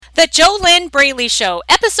The JoLynn Braley Show,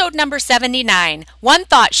 episode number 79, One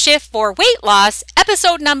Thought Shift for Weight Loss,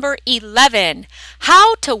 episode number 11,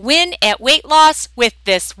 How to Win at Weight Loss with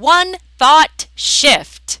This One Thought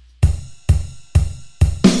Shift.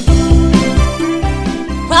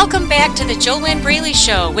 Welcome back to the JoLynn Braley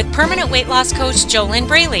Show with permanent weight loss coach JoLynn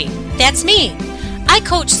Braley. That's me. I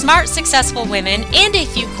coach smart, successful women and a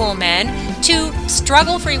few cool men to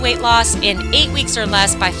struggle-free weight loss in 8 weeks or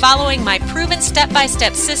less by following my proven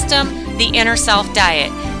step-by-step system, the Inner Self Diet.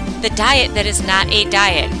 The diet that is not a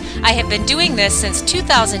diet. I have been doing this since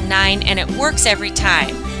 2009 and it works every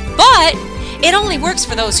time. But it only works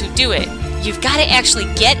for those who do it. You've got to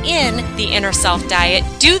actually get in the Inner Self Diet,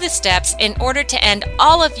 do the steps in order to end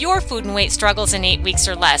all of your food and weight struggles in 8 weeks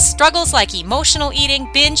or less. Struggles like emotional eating,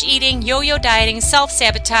 binge eating, yo-yo dieting,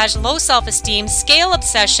 self-sabotage, low self-esteem, scale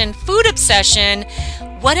obsession, food obsession,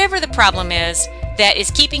 whatever the problem is that is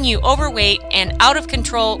keeping you overweight and out of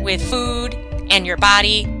control with food and your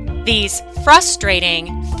body. These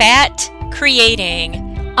frustrating,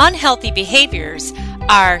 fat-creating, unhealthy behaviors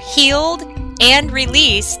are healed and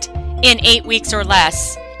released in 8 weeks or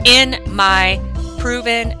less in my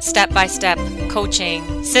proven step-by-step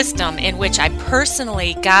coaching system in which I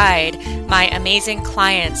personally guide my amazing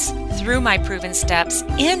clients through my proven steps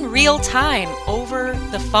in real time over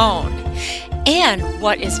the phone. And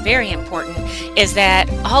what is very important is that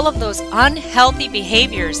all of those unhealthy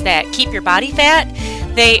behaviors that keep your body fat,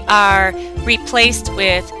 they are replaced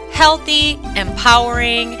with healthy,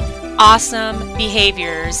 empowering, awesome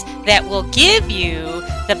behaviors that will give you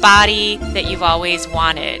the body that you've always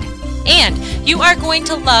wanted. And you are going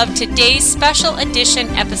to love today's special edition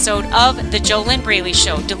episode of The JoLynn Braley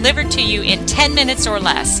Show, delivered to you in 10 minutes or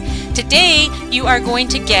less. Today, you are going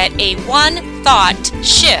to get a one thought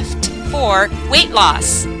shift for weight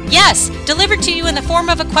loss. Yes, delivered to you in the form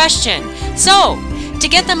of a question. So, to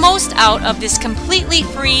get the most out of this completely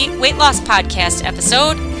free weight loss podcast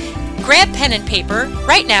episode, grab pen and paper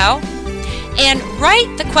right now and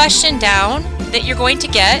write the question down that you're going to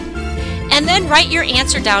get, and then write your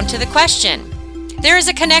answer down to the question. There is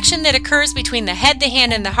a connection that occurs between the head, the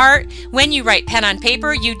hand, and the heart when you write pen on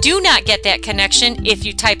paper. You do not get that connection if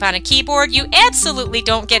you type on a keyboard. You absolutely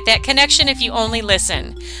don't get that connection if you only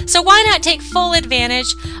listen. So why not take full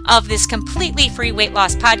advantage of this completely free weight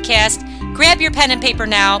loss podcast? Grab your pen and paper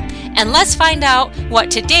now, and let's find out what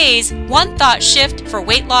today's one thought shift for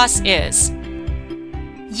weight loss is.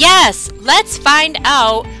 Yes, let's find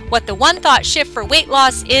out what the one thought shift for weight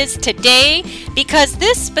loss is today, because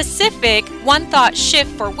this specific one thought shift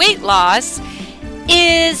for weight loss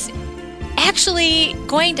is actually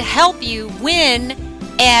going to help you win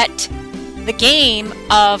at the game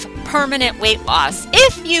of permanent weight loss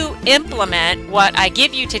if you implement what I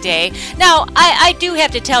give you today. Now, I do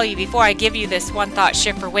have to tell you before I give you this one thought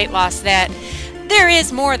shift for weight loss that there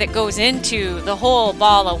is more that goes into the whole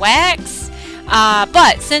ball of wax.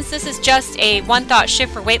 But since this is just a one thought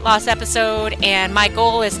shift for weight loss episode and my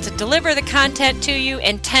goal is to deliver the content to you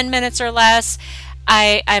in 10 minutes or less,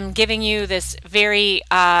 I'm giving you this very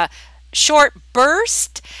short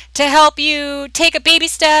burst to help you take a baby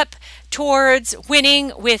step towards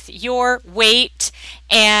winning with your weight.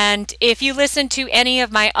 And if you listen to any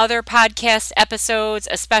of my other podcast episodes,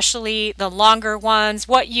 especially the longer ones,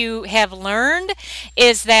 what you have learned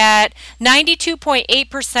is that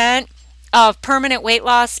 92.8% of permanent weight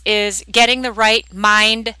loss is getting the right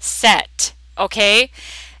mindset, okay?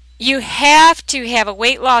 You have to have a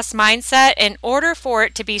weight loss mindset in order for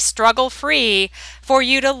it to be struggle-free for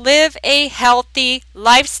you to live a healthy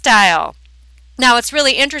lifestyle. Now, it's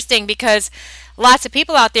really interesting because lots of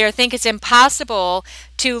people out there think it's impossible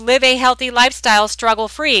to live a healthy lifestyle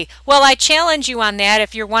struggle-free. Well, I challenge you on that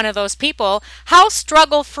if you're one of those people. How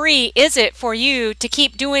struggle-free is it for you to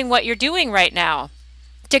keep doing what you're doing right now?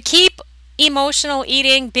 To keep emotional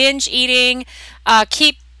eating, binge eating,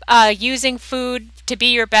 keep using food to be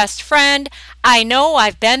your best friend. I know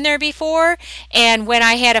I've been there before, and when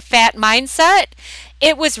I had a fat mindset,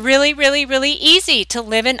 it was really, really, really easy to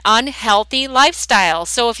live an unhealthy lifestyle.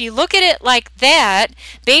 So if you look at it like that,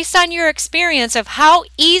 based on your experience of how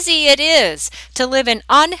easy it is to live an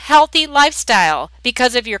unhealthy lifestyle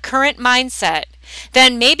because of your current mindset,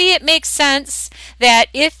 then maybe it makes sense that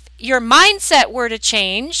if your mindset were to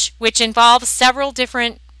change, which involves several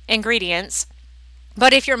different ingredients,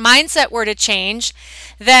 but if your mindset were to change,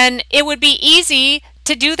 then it would be easy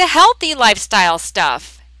to do the healthy lifestyle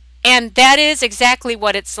stuff. And that is exactly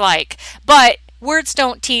what it's like. But words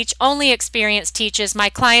don't teach, only experience teaches. My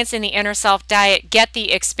clients in the Inner Self Diet get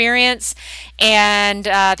the experience, and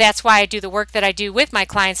that's why I do the work that I do with my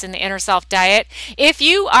clients in the Inner Self Diet. If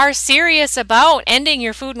you are serious about ending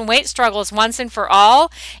your food and weight struggles once and for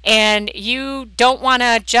all, and you don't want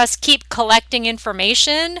to just keep collecting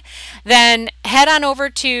information, then head on over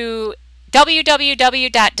to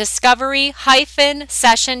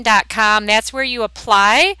www.discovery-session.com. That's where you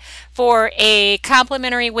apply for a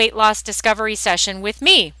complimentary weight loss discovery session with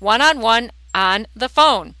me, one-on-one on the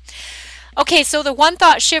phone. Okay, so the one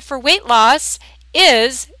thought shift for weight loss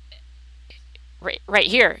is right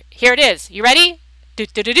here. Here it is. You ready?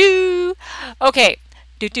 Do-do-do-do. Okay.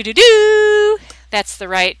 Do-do-do-do. That's the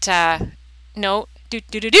right note.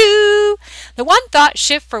 Do-do-do-do. The one thought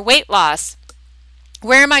shift for weight loss.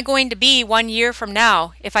 Where am I going to be 1 year from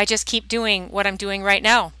now if I just keep doing what I'm doing right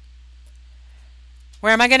now?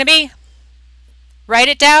 Where am I going to be? Write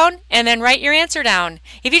it down and then write your answer down.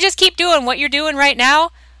 If you just keep doing what you're doing right now,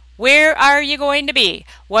 where are you going to be?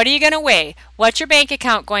 What are you going to weigh? What's your bank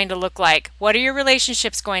account going to look like? What are your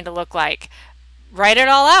relationships going to look like? Write it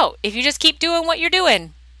all out if you just keep doing what you're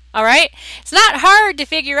doing. All right? It's not hard to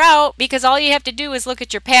figure out because all you have to do is look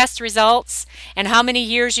at your past results and how many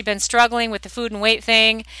years you've been struggling with the food and weight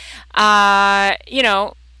thing.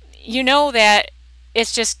 You know that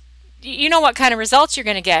it's just, you know what kind of results you're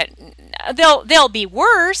going to get. They'll be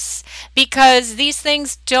worse because these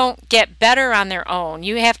things don't get better on their own.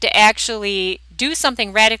 You have to actually do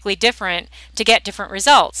something radically different to get different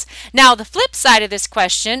results. Now, the flip side of this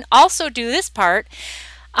question, also do this part.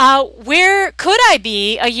 Where could I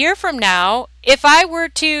be a year from now if I were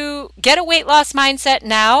to get a weight loss mindset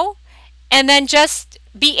now and then just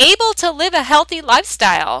be able to live a healthy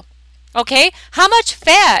lifestyle? Okay, how much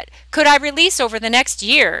fat could I release over the next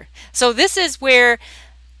year? So this is where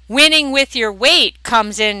winning with your weight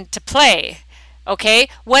comes into play. Okay,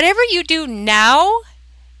 whatever you do now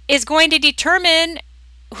is going to determine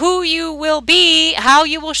who you will be, how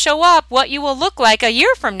you will show up, what you will look like a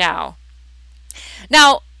year from now.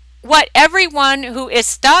 Now, what everyone who is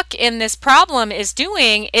stuck in this problem is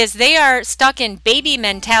doing is they are stuck in baby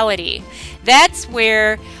mentality. That's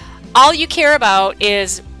where all you care about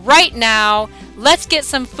is right now, let's get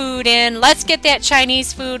some food in, let's get that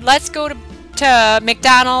Chinese food, let's go to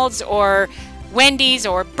McDonald's or Wendy's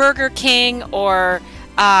or Burger King or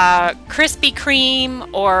Krispy Kreme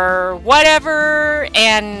or whatever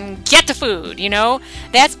and get the food, you know?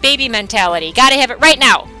 That's baby mentality. Got to have it right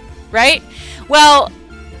now, right? Well,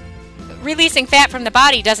 releasing fat from the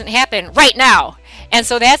body doesn't happen right now. And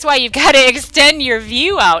so that's why you've got to extend your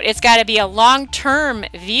view out. It's got to be a long-term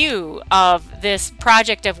view of this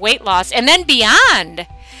project of weight loss and then beyond,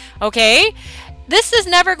 okay? This is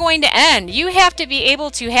never going to end. You have to be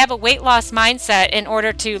able to have a weight loss mindset in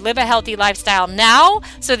order to live a healthy lifestyle now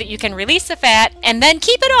so that you can release the fat and then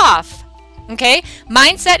keep it off. Okay?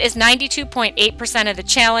 Mindset is 92.8% of the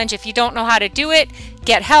challenge. If you don't know how to do it,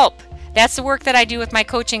 get help. That's the work that I do with my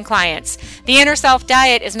coaching clients. The Inner Self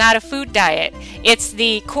Diet is not a food diet. It's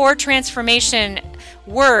the core transformation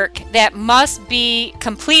work that must be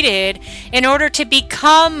completed in order to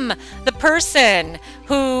become the person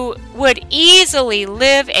who would easily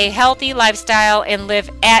live a healthy lifestyle and live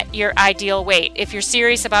at your ideal weight. If you're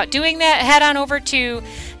serious about doing that, head on over to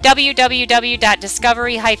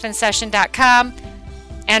www.discovery-session.com,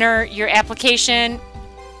 enter your application,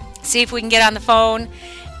 see if we can get on the phone,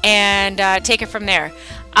 and take it from there.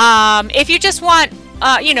 If you just want,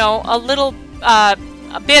 a little a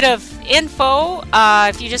bit of info,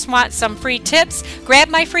 if you just want some free tips, grab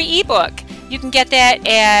my free ebook. You can get that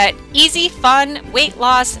at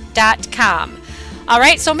easyfunweightloss.com. All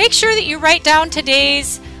right, so make sure that you write down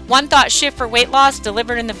today's one thought shift for weight loss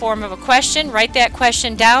delivered in the form of a question. Write that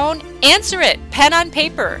question down, answer it, pen on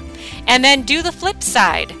paper, and then do the flip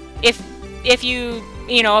side. If you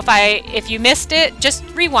missed it, just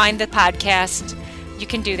rewind the podcast. You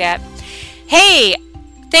can do that. Hey,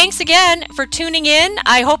 thanks again for tuning in.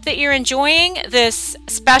 I hope that you're enjoying this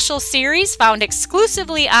special series found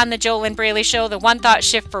exclusively on the JoLynn Braley Show, the One Thought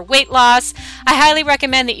Shift for Weight Loss. I highly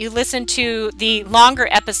recommend that you listen to the longer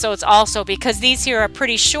episodes also because these here are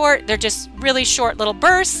pretty short. They're just really short little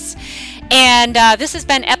bursts. And this has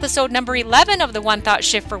been episode number 11 of the One Thought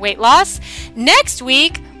Shift for Weight Loss. Next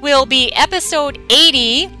week will be episode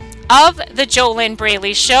 80 of the JoLynn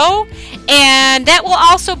Braley Show. And that will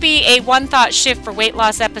also be a One Thought Shift for Weight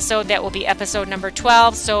Loss episode. That will be episode number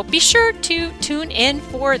 12. So be sure to tune in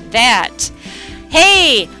for that.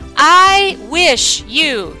 Hey,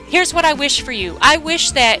 here's what I wish for you. I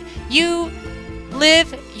wish that you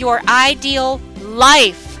live your ideal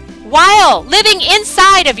life while living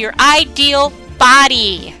inside of your ideal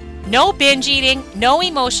body. No binge eating, no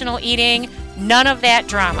emotional eating, none of that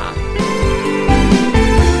drama.